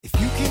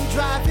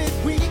drive it,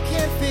 we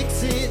can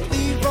fix it.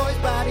 Leroy's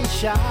Body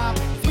Shop.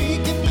 We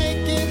can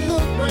make it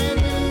look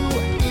brand new.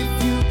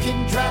 If you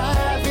can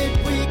drive it,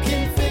 we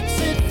can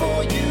fix it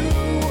for you.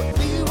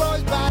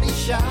 Leroy's Body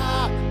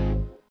Shop.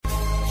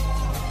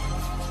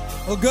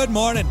 Well, good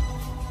morning.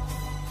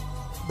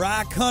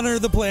 Brock Hunter,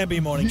 the Plan B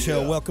Morning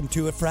Show. Welcome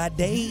to a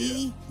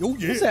Friday. Oh,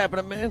 yeah. What's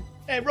happening, man?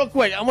 Hey, real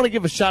quick, I want to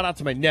give a shout out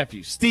to my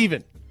nephew,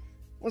 Steven.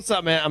 What's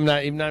up, man? I'm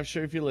not even not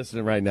sure if you're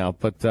listening right now,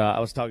 but I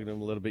was talking to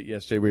him a little bit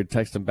yesterday. We were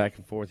texting back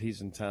and forth. He's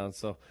in town,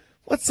 so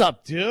what's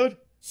up, dude?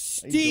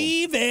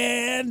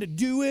 Steven,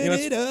 doing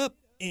it up.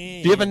 Do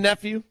you have a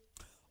nephew?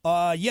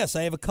 Yes,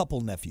 I have a couple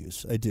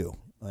nephews. I do.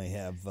 I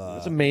have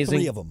That's amazing.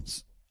 3 of them.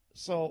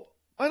 So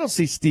I don't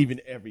see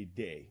Steven every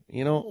day,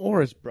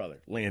 or his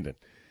brother, Landon.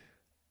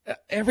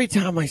 Every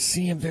time I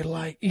see him, they're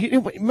like,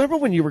 remember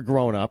when you were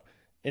growing up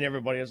and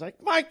everybody was like,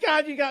 my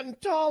God, you gotten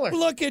taller.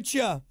 Look at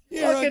you.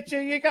 Look at you.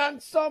 You gotten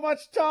so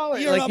much taller.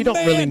 You're like, a you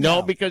don't really man know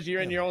now. because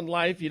you're in your own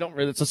life. You don't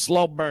really, it's a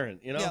slow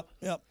burn,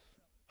 Yep.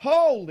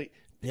 Holy.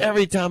 Yep.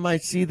 Every time I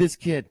see this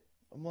kid,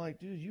 I'm like,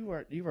 dude, you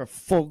are a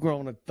full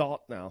grown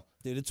adult now.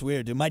 Dude, it's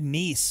weird, dude. My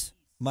niece,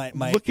 my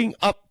looking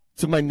up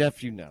to my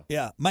nephew now.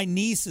 yeah, my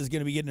niece is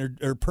going to be getting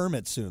her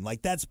permit soon.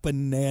 Like, that's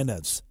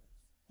bananas.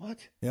 What?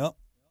 Yep.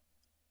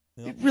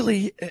 It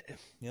really,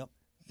 Yep. does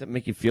that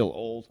make you feel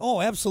old?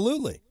 Oh,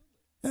 absolutely.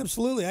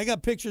 Absolutely. I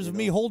got pictures of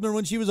me holding her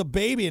when she was a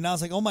baby, and I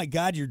was like, oh, my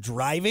God, you're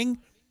driving?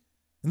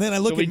 And then I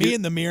look at me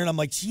in the mirror, and I'm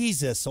like,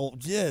 Jesus,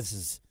 this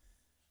is...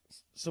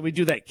 So we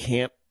do that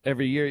camp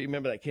every year. You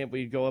remember that camp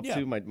we go up Yeah.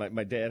 to?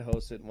 My dad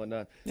hosts it and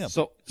whatnot. Yeah.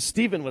 So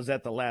Steven was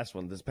at the last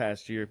one this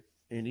past year,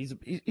 and he's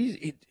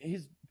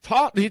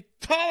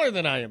taller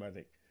than I am, I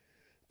think.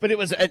 But it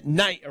was at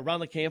night around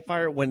the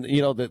campfire when,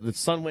 the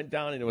sun went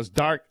down and it was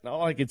dark, and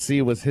all I could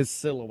see was his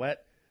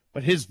silhouette.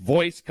 But his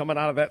voice coming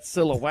out of that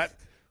silhouette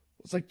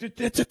was like, dude,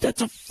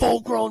 that's a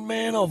full-grown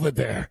man over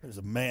there. There's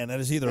a man. That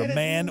is either a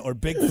man or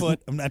Bigfoot.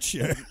 I'm not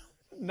sure.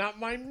 Not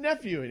my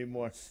nephew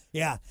anymore.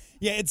 Yeah.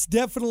 It's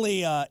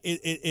definitely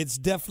it's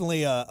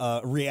definitely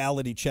a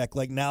reality check.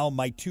 Like, now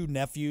my 2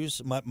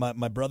 nephews,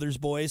 my brother's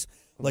boys,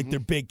 like,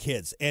 they're big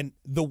kids. And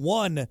the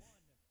one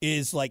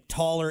is, like,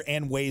 taller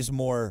and weighs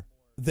more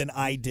than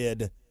I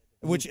did,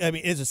 which, I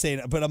mean, is a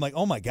saying, but I'm like,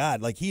 oh, my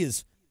God, like, he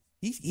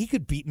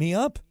could beat me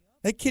up.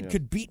 That kid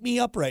could beat me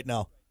up right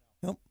now.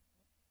 Yep.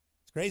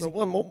 It's crazy. So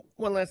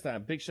one last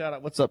time, big shout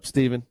out. What's up,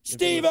 Steven?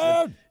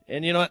 Steven!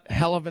 And you know what?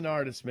 Hell of an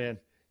artist, man.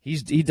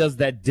 He does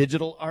that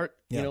digital art,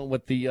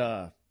 with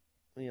the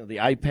the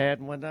iPad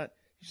and whatnot.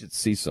 You should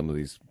see some of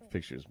these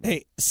pictures, man.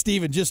 Hey,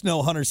 Steven, just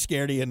know Hunter's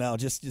scared of you now.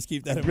 Just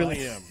keep that in mind. I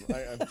really am.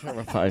 I'm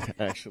terrified,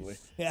 actually.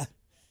 Yeah.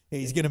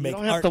 He's going to make You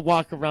don't have art. to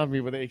walk around me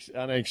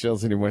on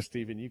eggshells anymore,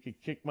 Steven. You can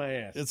kick my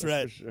ass. That's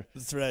right. For sure.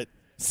 That's right.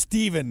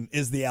 Steven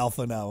is the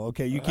alpha now.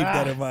 Okay, you keep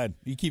that in mind.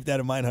 You keep that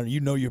in mind, Hunter. You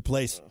know your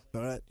place.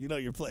 All right? You know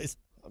your place.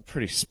 I'm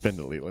pretty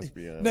spindly, let's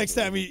be honest. Next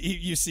time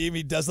you see him,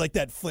 he does like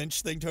that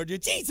flinch thing toward you.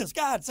 Jesus,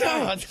 God,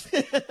 sorry.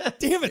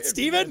 Damn it,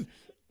 Steven.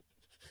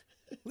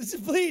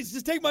 Listen, please,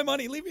 just take my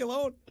money. Leave me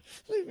alone.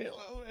 Leave me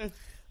alone, man.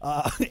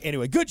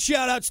 Anyway, good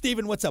shout out,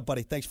 Steven. What's up,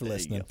 buddy? Thanks for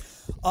listening.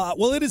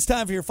 Well, it is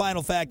time for your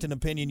final fact and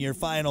opinion, your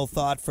final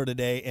thought for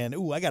today. And,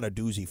 I got a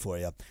doozy for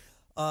you.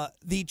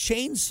 The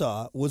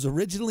chainsaw was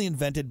originally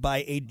invented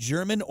by a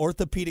German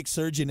orthopedic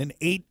surgeon in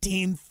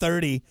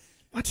 1830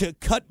 to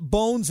cut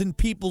bones in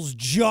people's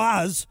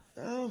jaws.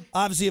 Oh.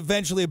 Obviously,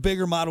 eventually a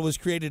bigger model was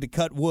created to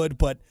cut wood,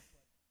 but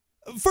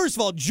first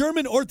of all,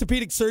 German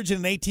orthopedic surgeon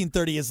in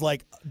 1830 is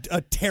like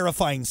a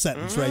terrifying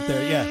sentence right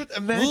there. Yeah.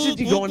 Imagine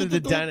you going to the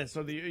dentist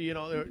or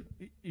you're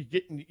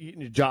getting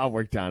your jaw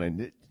worked on,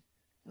 and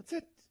what's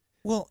it?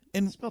 Well,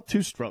 and I smell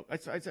 2-stroke. I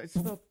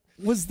smell.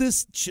 Was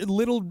this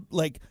little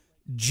like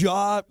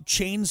jaw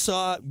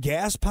chainsaw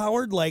gas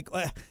powered? Like,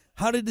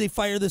 how did they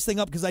fire this thing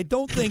up? Because I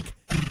don't think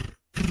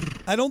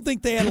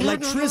they had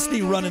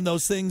electricity running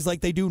those things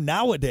like they do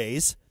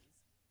nowadays.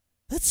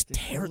 That's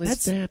terrible.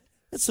 That's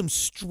some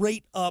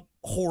straight up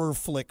horror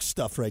flick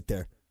stuff right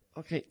there.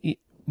 Okay,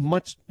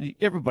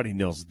 everybody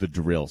knows the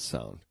drill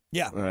sound.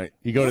 Yeah. All right.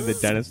 You go to the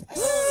dentist.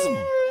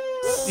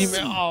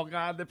 Oh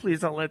God, please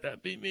don't let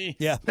that be me.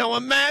 Yeah. Now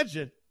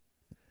imagine.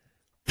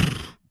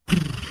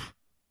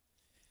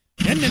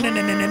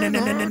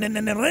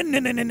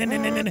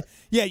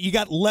 Yeah, you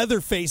got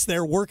Leatherface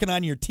there working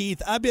on your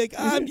teeth. I'd be like,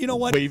 you know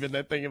what? Waving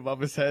that thing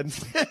above his head.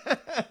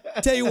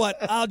 Tell you what,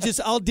 I'll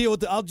deal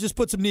with I'll just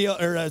put some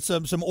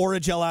some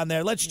Orajel on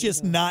there. Let's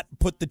just not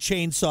put the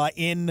chainsaw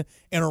in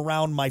and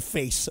around my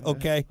face,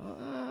 okay?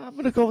 I'm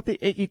gonna go with the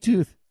achy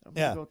tooth.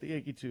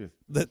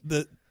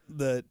 The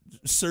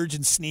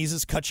surgeon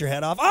sneezes, cut your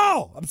head off.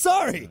 Oh, I'm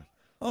sorry.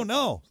 Oh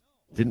no.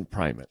 Didn't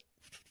prime it.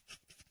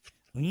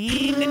 Oh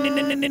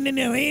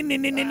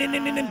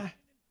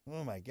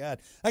my God!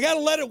 I gotta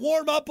let it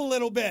warm up a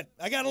little bit.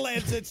 I gotta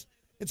let it's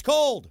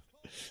cold.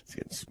 It's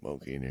getting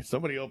smoky in here.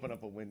 Somebody open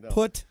up a window.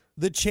 Put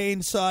the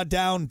chainsaw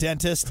down,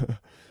 dentist.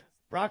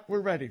 Brock,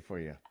 we're ready for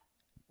you.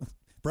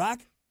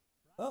 Brock?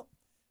 Oh,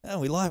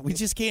 we lost. We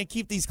just can't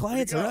keep these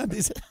clients around.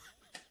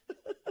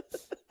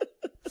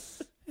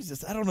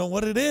 I don't know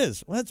what it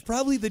is. Well, it's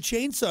probably the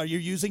chainsaw you're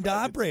using to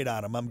operate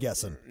on them, I'm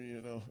guessing.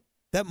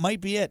 That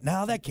might be it.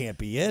 No, that can't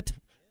be it.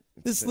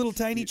 This little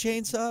tiny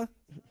chainsaw?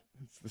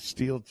 It's the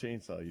steel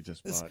chainsaw you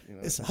just bought.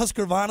 This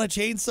Husqvarna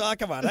chainsaw?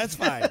 Come on, that's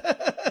fine.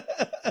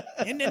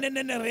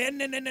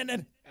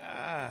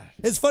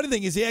 His funny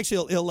thing is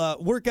he'll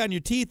work on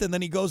your teeth, and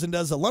then he goes and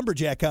does a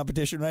lumberjack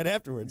competition right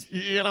afterwards.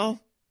 Two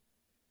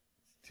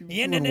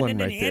in one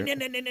right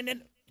there.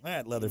 All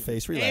right,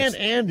 Leatherface, relax.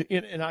 And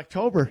in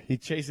October, he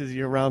chases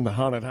you around the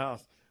haunted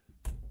house.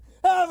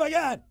 Oh, my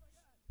God.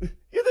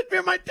 You think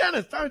you're my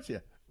dentist, aren't you?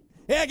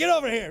 Yeah, get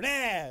over here.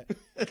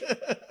 Nah.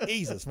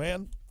 Jesus,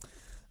 man.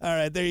 All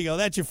right, there you go.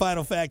 That's your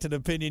final fact and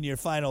opinion, your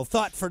final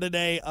thought for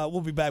today.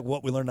 We'll be back with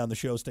what we learned on the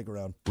show. Stick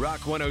around.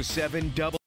 Rock 107 double.